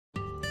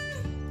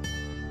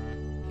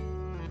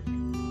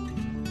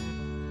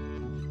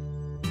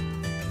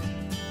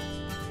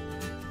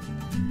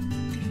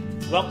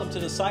Welcome to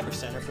the Cyber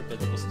Center for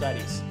Biblical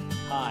Studies.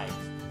 Hi,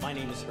 my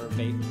name is Herb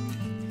Bateman.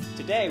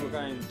 Today we're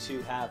going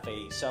to have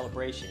a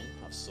celebration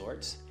of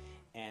sorts,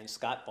 and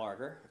Scott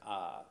Barger,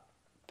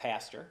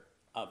 pastor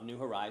of New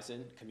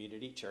Horizon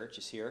Community Church,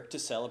 is here to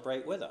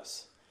celebrate with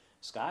us.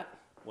 Scott,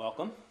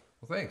 welcome.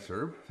 Well, thanks,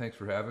 Herb. Thanks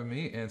for having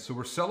me. And so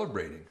we're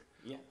celebrating.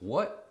 Yeah.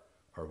 What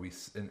are we,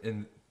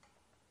 in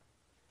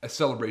a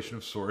celebration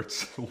of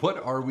sorts,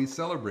 what are we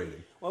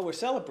celebrating? Well, we're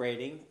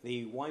celebrating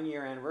the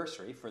one-year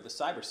anniversary for the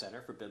Cyber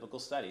Center for Biblical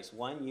Studies.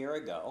 1 year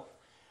ago,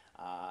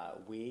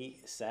 we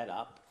set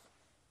up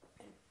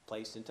and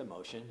placed into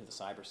motion the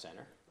Cyber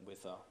Center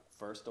with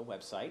first a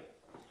website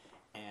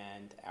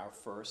and our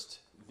first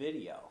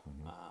video.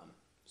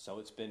 So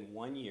it's been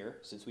 1 year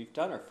since we've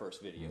done our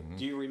first video.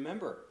 Do you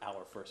remember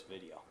our first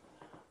video?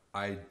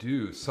 I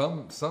do.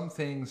 Some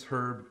things,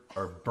 Herb,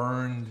 are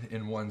burned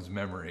in one's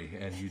memory,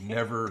 and you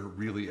never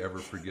really ever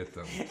forget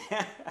them.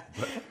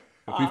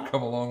 But we've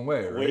come a long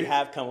way, right? We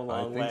have come a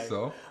long way. I think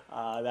so.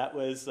 That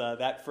was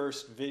that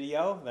first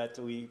video that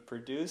we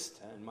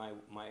produced, and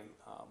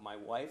my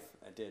wife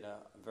did a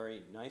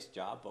very nice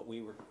job, but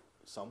we were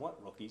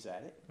somewhat rookies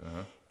at it.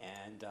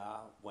 And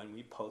when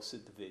we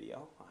posted the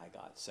video, I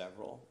got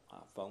several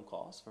phone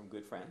calls from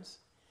good friends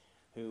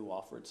who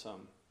offered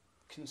some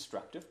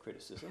constructive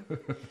criticism,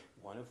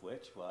 one of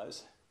which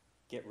was,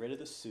 get rid of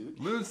the suit.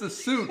 Lose the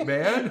suit,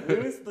 man.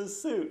 Lose the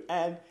suit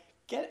and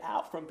get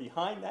out from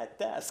behind that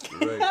desk.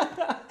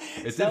 Right.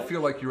 It did feel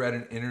like you were at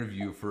an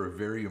interview for a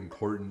very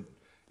important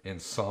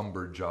and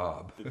somber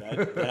job.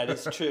 That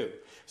is true.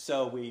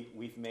 So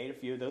we've made a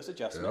few of those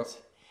adjustments.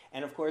 Yep.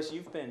 And of course,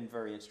 you've been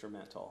very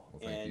instrumental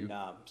in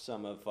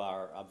some of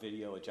our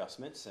video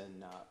adjustments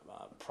and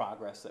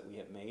progress that we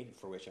have made,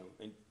 for which I'm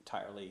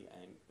entirely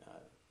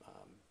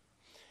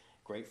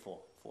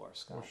grateful for,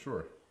 Scott. Oh,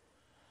 sure.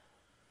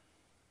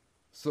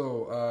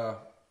 So,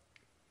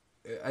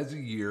 as a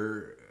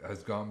year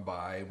has gone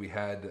by, we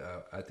had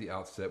at the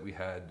outset we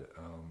had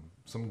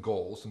some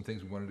goals, some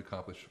things we wanted to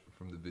accomplish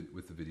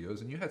with the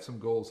videos, and you had some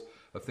goals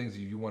of things that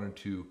you wanted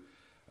to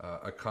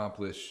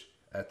accomplish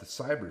at the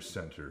Cyber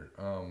Center.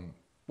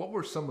 What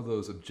were some of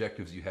those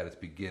objectives you had at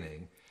the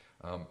beginning?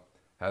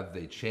 Have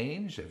they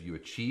changed? Have you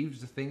achieved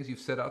the things you've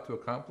set out to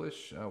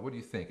accomplish? What do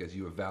you think as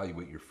you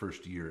evaluate your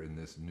first year in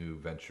this new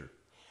venture?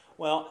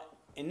 Well,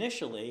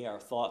 initially our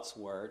thoughts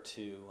were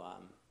to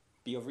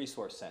be a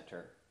resource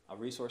center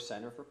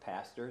for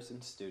pastors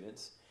and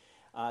students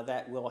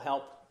that will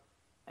help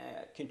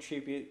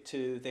contribute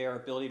to their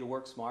ability to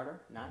work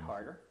smarter, not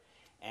harder.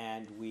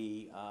 And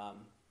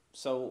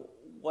so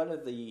one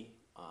of the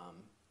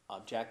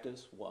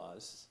objectives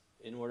was,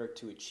 in order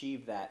to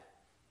achieve that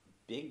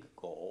big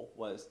goal,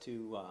 was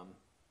to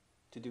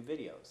do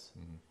videos.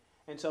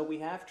 And so we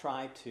have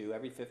tried to,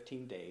 every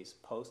 15 days,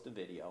 post a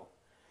video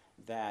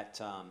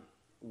that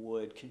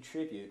would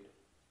contribute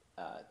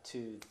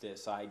to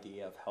this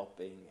idea of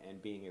helping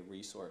and being a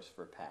resource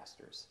for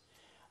pastors.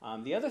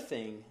 The other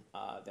thing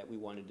that we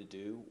wanted to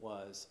do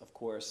was, of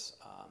course,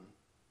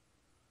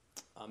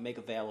 make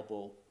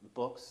available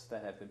books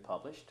that have been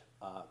published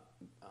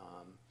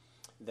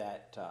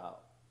that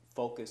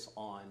focus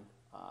on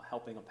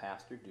helping a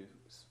pastor do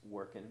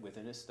working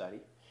within his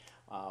study.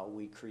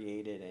 We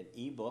created an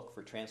e-book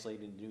for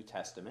translating the New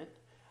Testament.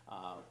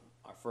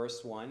 Our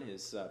first one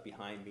is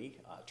behind me,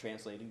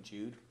 translating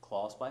Jude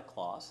clause by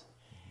clause.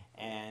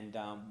 And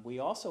we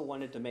also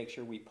wanted to make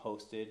sure we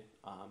posted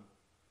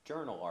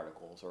journal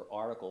articles or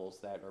articles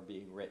that are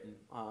being written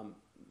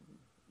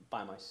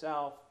by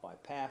myself, by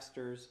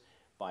pastors,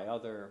 by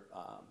other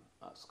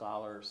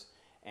scholars,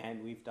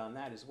 and we've done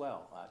that as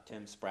well.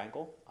 Tim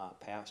Sprankle,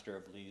 pastor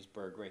of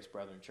Leesburg Grace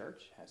Brethren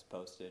Church, has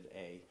posted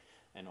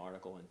an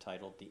article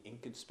entitled The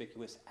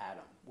Inconspicuous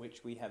Atom,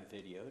 which we have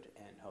videoed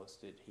and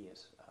hosted. He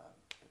has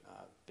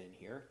been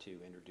here to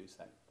introduce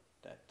that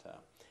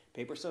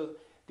paper. So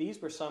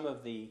these were some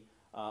of the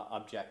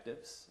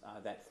objectives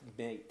that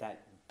make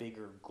that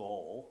bigger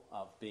goal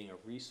of being a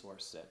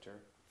resource center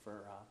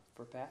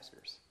for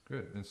pastors.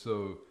 Good. And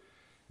so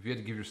if you had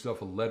to give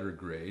yourself a letter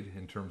grade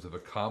in terms of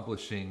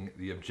accomplishing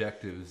the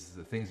objectives,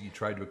 the things that you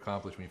tried to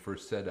accomplish when you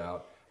first set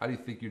out, how do you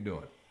think you're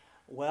doing?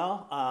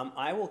 Well,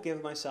 I will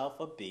give myself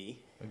a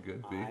B. A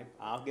good B.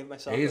 I'll give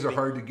myself A's a B. are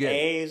hard to get.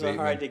 A's are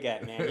hard to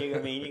get, man.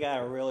 You got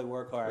to really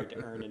work hard to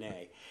earn an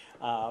A.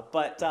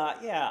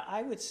 Yeah,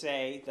 I would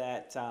say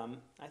that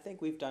I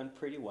think we've done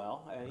pretty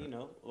well.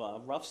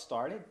 Rough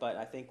started, but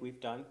I think we've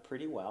done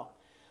pretty well.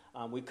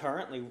 We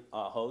currently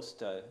host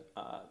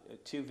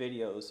 2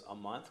 videos a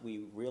month.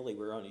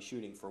 We're only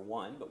shooting for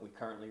 1, but we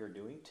currently are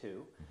doing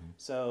 2.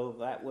 So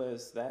that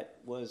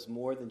was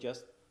more than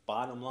just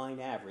bottom line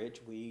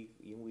average.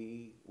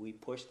 We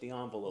pushed the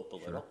envelope a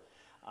little.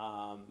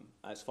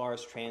 As far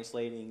as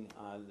translating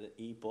the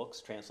e-books,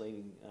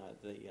 translating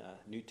the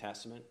New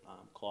Testament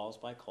clause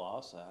by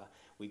clause,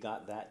 we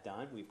got that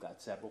done. We've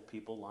got several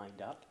people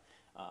lined up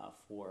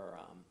for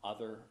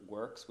other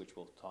works, which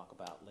we'll talk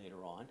about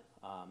later on.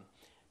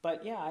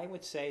 But yeah, I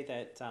would say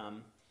that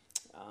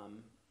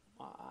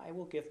I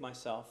will give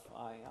myself,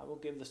 I will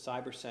give the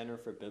Cyber Center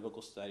for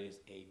Biblical Studies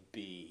a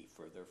B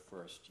for their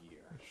first year.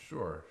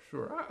 Sure,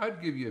 sure.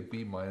 I'd give you a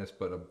B minus,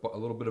 but a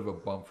little bit of a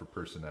bump for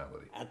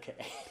personality.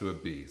 Okay. To a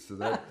B, so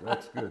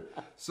that's good.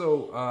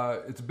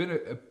 So it's been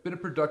a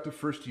productive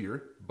first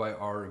year by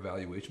our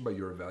evaluation, by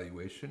your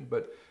evaluation.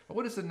 But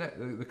what does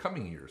the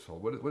coming years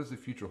hold? What does the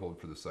future hold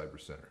for the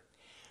Cyber Center?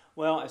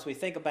 Well, as we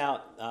think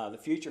about the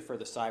future for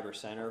the Cyber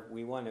Center,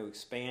 we want to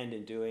expand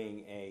in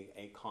doing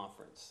a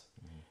conference.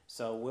 Mm-hmm.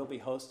 So we'll be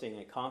hosting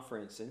a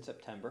conference in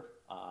September,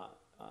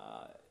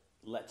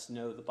 Let's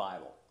Know the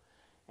Bible.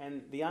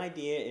 And the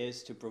idea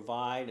is to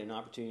provide an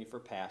opportunity for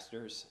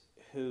pastors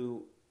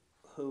who,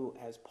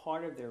 as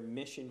part of their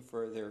mission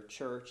for their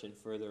church and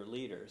for their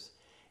leaders,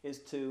 is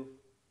to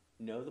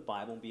know the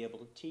Bible and be able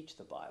to teach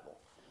the Bible.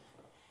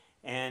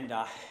 And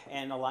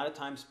a lot of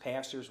times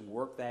pastors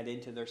work that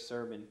into their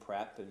sermon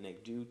prep, and they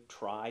do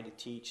try to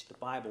teach the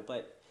Bible,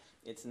 but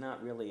it's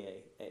not really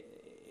it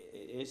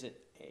isn't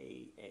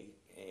a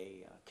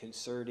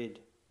concerted,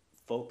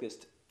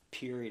 focused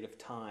period of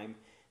time.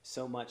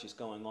 So much is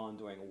going on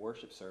during a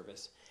worship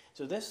service.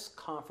 So this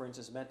conference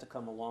is meant to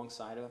come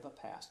alongside of a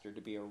pastor,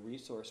 to be a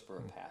resource for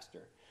a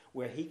pastor,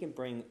 where he can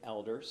bring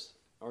elders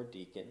or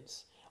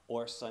deacons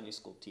or Sunday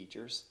school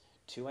teachers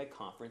to a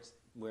conference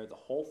where the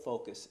whole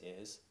focus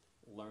is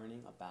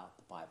learning about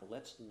the Bible.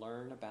 Let's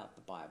learn about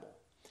the Bible.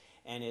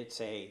 And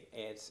it's a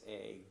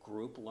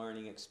group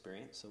learning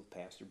experience. So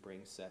pastor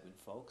brings 7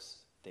 folks.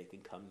 They can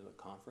come to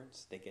a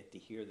conference. They get to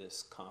hear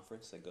this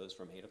conference that goes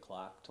from 8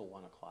 o'clock to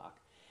 1 o'clock.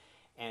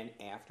 And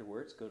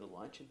afterwards go to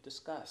lunch and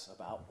discuss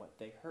about what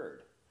they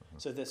heard.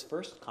 So this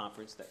first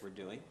conference that we're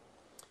doing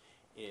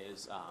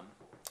is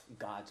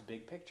God's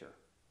Big Picture.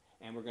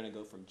 And we're going to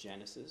go from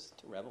Genesis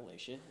to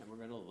Revelation, and we're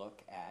going to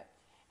look at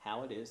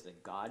how it is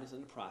that God is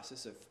in the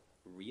process of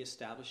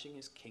reestablishing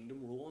his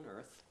kingdom rule on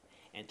earth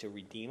and to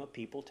redeem a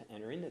people to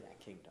enter into that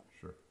kingdom.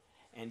 Sure.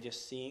 And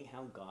just seeing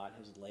how God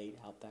has laid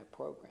out that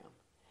program.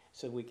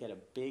 So we get a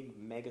big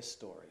mega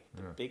story,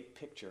 the big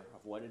picture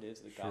of what it is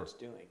that God's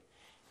doing.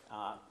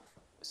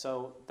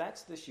 So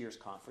that's this year's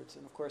conference,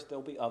 and of course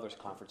there'll be other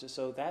conferences.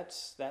 So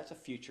that's a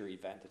future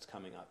event that's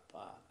coming up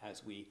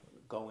as we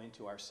go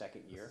into our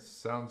second year.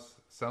 Sounds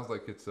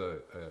like it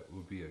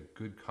would be a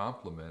good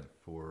complement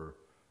for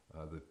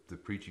the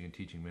preaching and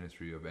teaching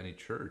ministry of any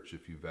church.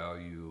 If you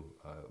value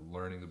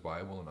learning the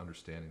Bible and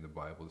understanding the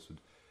Bible, this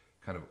would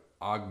kind of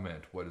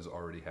augment what is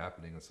already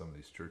happening in some of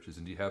these churches.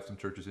 And do you have some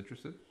churches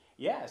interested?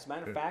 Yeah, as a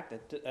matter of fact,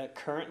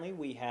 currently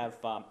we have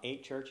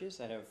 8 churches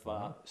that have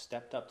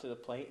stepped up to the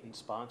plate and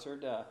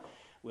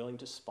willing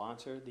to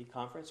sponsor the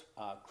conference.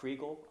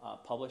 Kriegel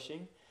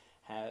Publishing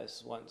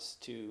has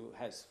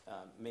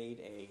made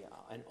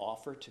an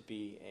offer to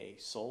be a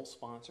sole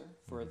sponsor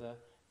for the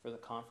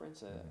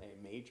conference, a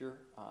major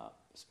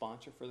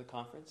sponsor for the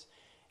conference,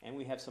 and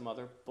we have some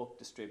other book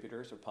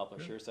distributors or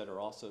publishers that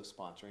are also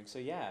sponsoring. So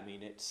yeah, I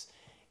mean it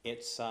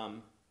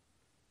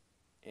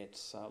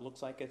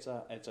looks like it's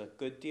a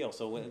good deal.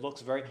 So it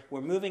looks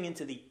we're moving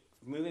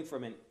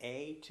from an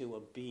A to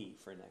a B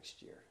for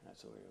next year.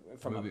 That's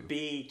what from a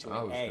B to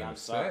an A. I'm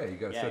sorry. You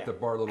got to set the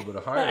bar a little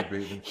bit higher,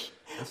 baby.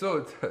 And so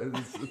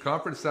the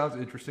conference sounds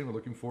interesting. We're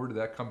looking forward to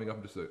that coming up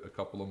in just a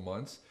couple of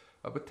months.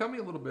 But tell me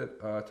a little bit,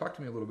 talk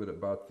to me a little bit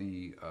about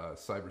the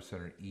Cyber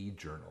Center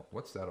e-journal.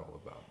 What's that all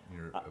about?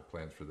 Your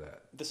plans for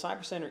that? The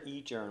Cyber Center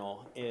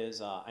e-journal is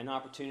an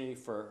opportunity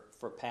for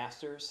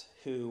pastors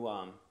who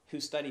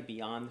study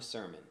beyond the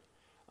sermon.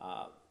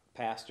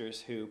 Pastors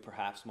who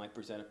perhaps might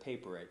present a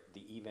paper at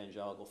the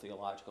Evangelical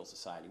Theological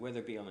Society,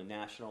 whether it be on the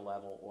national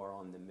level or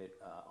on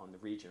the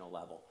regional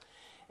level.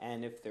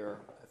 And if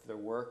their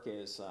work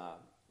is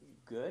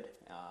good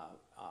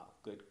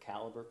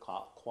caliber,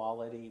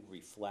 quality,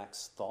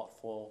 reflects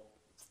thoughtfully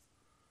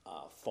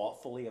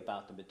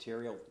about the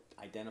material,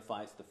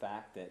 identifies the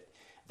fact that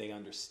they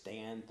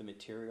understand the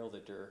material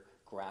that they're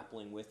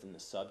grappling with and the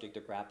subject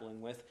they're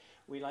grappling with,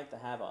 we like to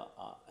have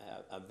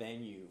a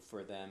venue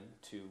for them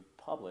to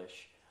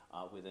publish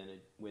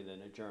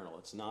within a journal.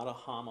 It's not a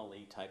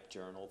homily type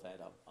journal that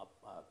a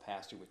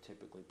pastor would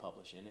typically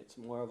publish in. It's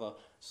more of a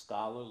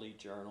scholarly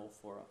journal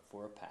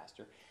for a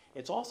pastor.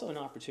 It's also an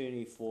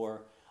opportunity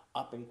for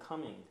up and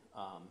coming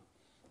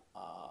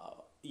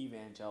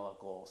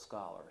evangelical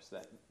scholars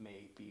that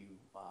may be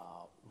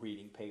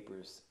reading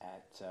papers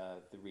at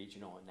the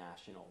regional and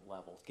national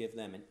levels. Give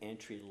them an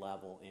entry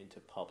level into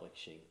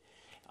publishing.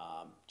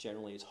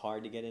 Generally, it's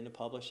hard to get into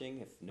publishing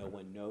if no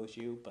one knows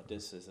you, but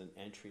this is an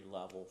entry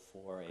level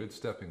for a good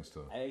stepping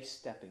stone. A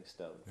stepping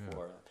stone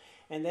for them.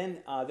 And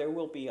then there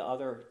will be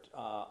other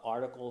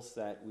articles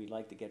that we'd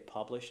like to get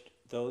published.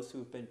 Those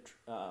who've been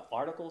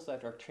articles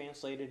that are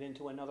translated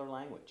into another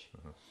language.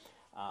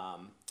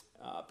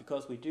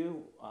 Because we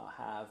do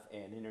have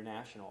an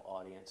international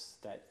audience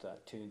that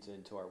tunes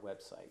into our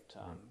website.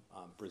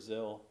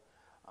 Brazil,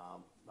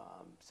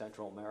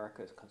 Central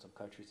America, some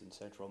countries in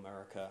Central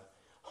America,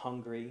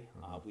 Hungary.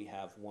 We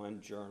have one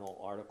journal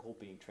article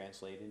being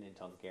translated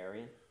into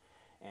Hungarian,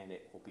 and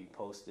it will be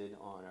posted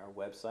on our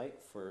website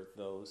for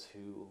those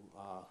who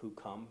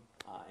come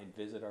and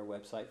visit our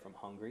website from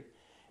Hungary.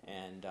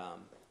 And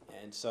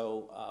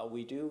so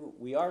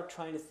we are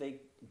trying to think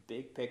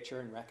big picture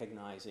and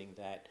recognizing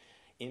that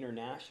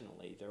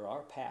internationally there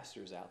are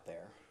pastors out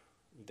there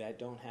that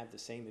don't have the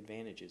same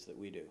advantages that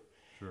we do.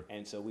 Sure.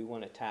 And so we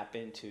want to tap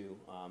into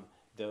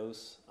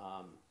those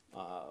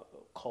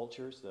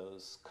cultures,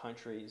 those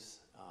countries,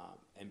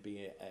 and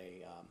be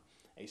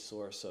a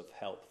source of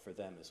help for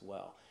them as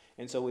well.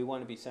 And so we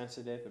want to be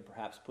sensitive and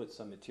perhaps put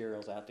some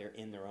materials out there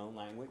in their own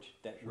language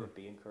that Sure. would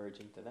be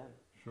encouraging to them.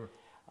 Sure.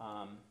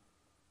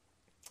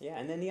 Yeah,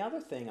 and then the other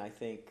thing I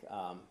think,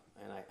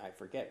 and I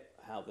forget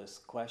how this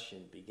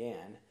question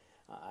began,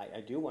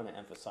 I do want to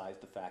emphasize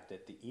the fact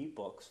that the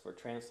e-books for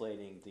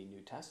translating the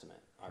New Testament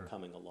are Sure.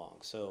 coming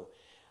along. So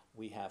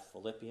we have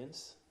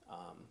Philippians.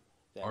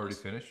 That Already is,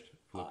 finished?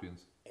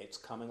 Philippians? it's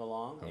coming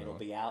along. Coming It'll along.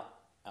 be out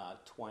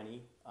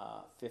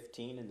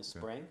 2015 in the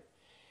spring.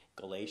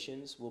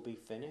 Galatians will be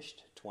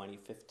finished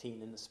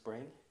 2015 in the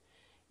spring.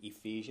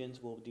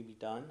 Ephesians will be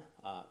done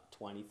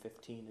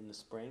 2015 in the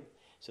spring.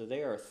 So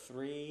there are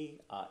 3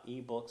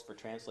 e-books for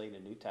translating the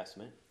New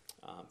Testament.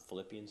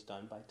 Philippians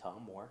done by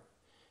Tom Moore,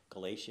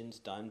 Galatians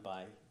done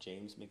by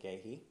James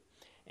McGahee,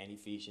 and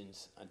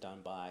Ephesians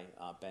done by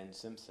Ben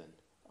Simpson.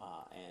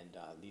 And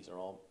these are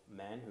all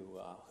men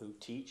who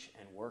teach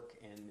and work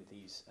in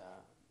these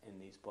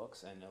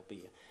books, and there'll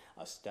be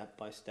a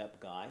step-by-step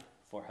guide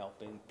for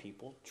helping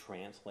people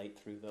translate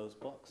through those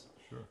books.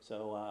 Sure.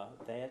 So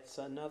that's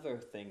another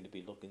thing to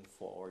be looking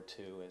forward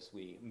to as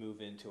we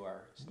move into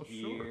our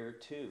year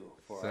 2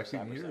 for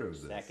Second our year of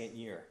this. second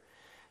year.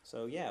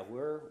 So yeah,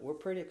 we're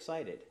pretty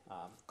excited.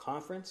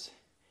 Conference,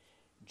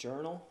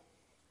 journal,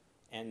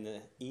 and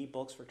the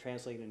e-books for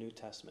translating the New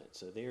Testament.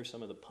 So they are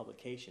some of the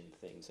publication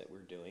things that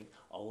we're doing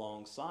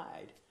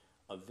alongside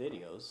of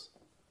videos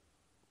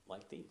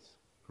like these.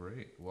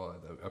 Great. Well,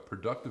 a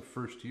productive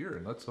first year,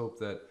 and let's hope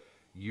that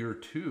year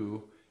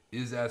 2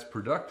 is as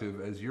productive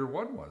as year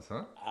 1 was,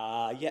 huh?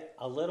 Yeah,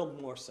 a little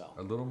more so.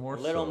 A little more. A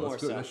little so. more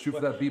Let's go. so. Let's shoot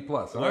for that B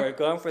plus. Huh? We're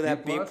going for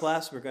that B+? B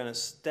plus. We're going to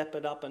step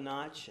it up a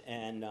notch,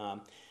 and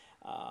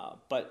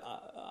but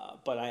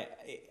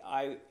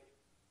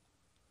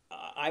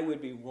I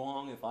would be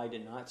wrong if I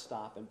did not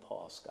stop and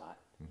pause, Scott,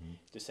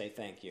 to say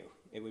thank you.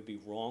 It would be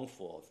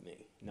wrongful of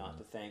me not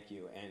to thank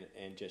you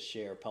and just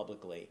share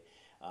publicly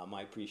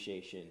my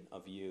appreciation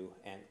of you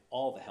and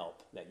all the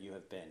help that you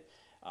have been,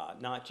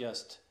 not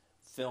just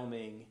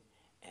filming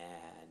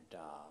and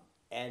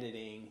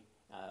editing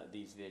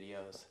these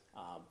videos,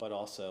 but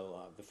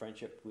also the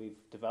friendship we've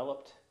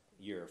developed,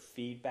 your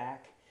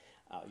feedback,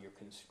 your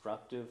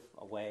constructive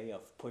way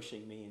of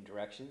pushing me in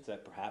directions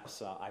that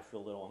perhaps I feel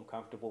a little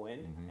uncomfortable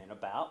in and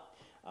about.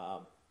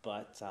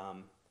 But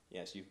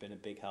yes, you've been a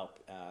big help.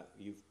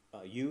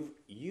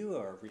 You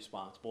are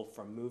responsible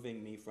for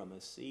moving me from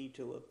a C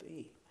to a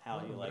B. How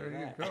do you like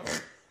that? There you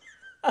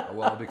go.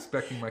 Well, I'm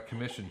expecting my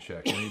commission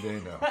check any day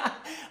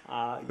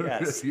now.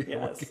 Yes, Yeah,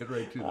 yes. we'll get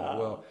right to that.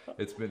 Well,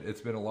 it's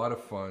been a lot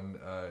of fun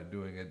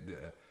doing it.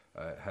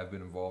 Have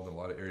been involved in a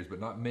lot of areas, but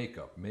not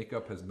makeup.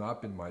 Makeup has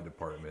not been my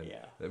department.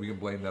 Yeah. We can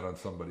blame that on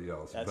somebody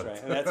else. That's but,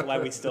 right. And that's why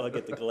we still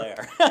get the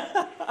glare.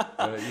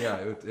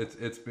 yeah,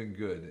 it's been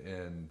good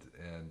and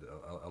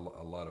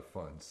a lot of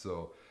fun.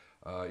 So.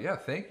 Yeah,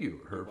 thank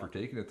you, Herb, for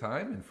taking the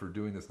time and for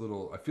doing this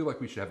little. I feel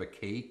like we should have a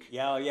cake,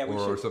 Yeah, we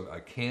or should.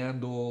 a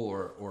candle,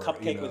 or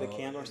Cupcake with a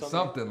candle or something?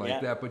 something like Yeah.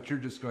 that. But you're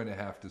just going to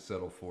have to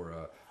settle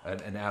for an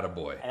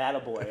attaboy.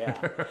 Attaboy,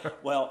 yeah.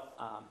 Well,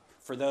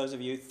 for those of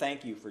you,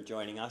 thank you for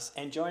joining us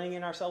and joining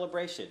in our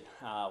celebration.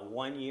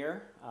 1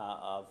 year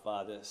of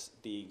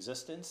the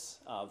existence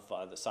of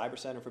the Cyber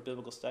Center for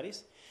Biblical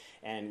Studies.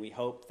 And we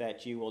hope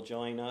that you will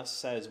join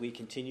us as we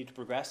continue to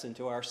progress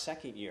into our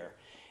second year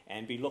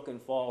and be looking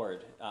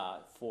forward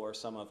for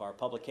some of our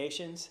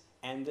publications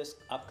and this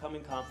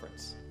upcoming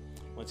conference.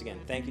 Once again,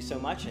 thank you so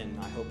much, and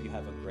I hope you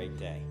have a great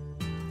day.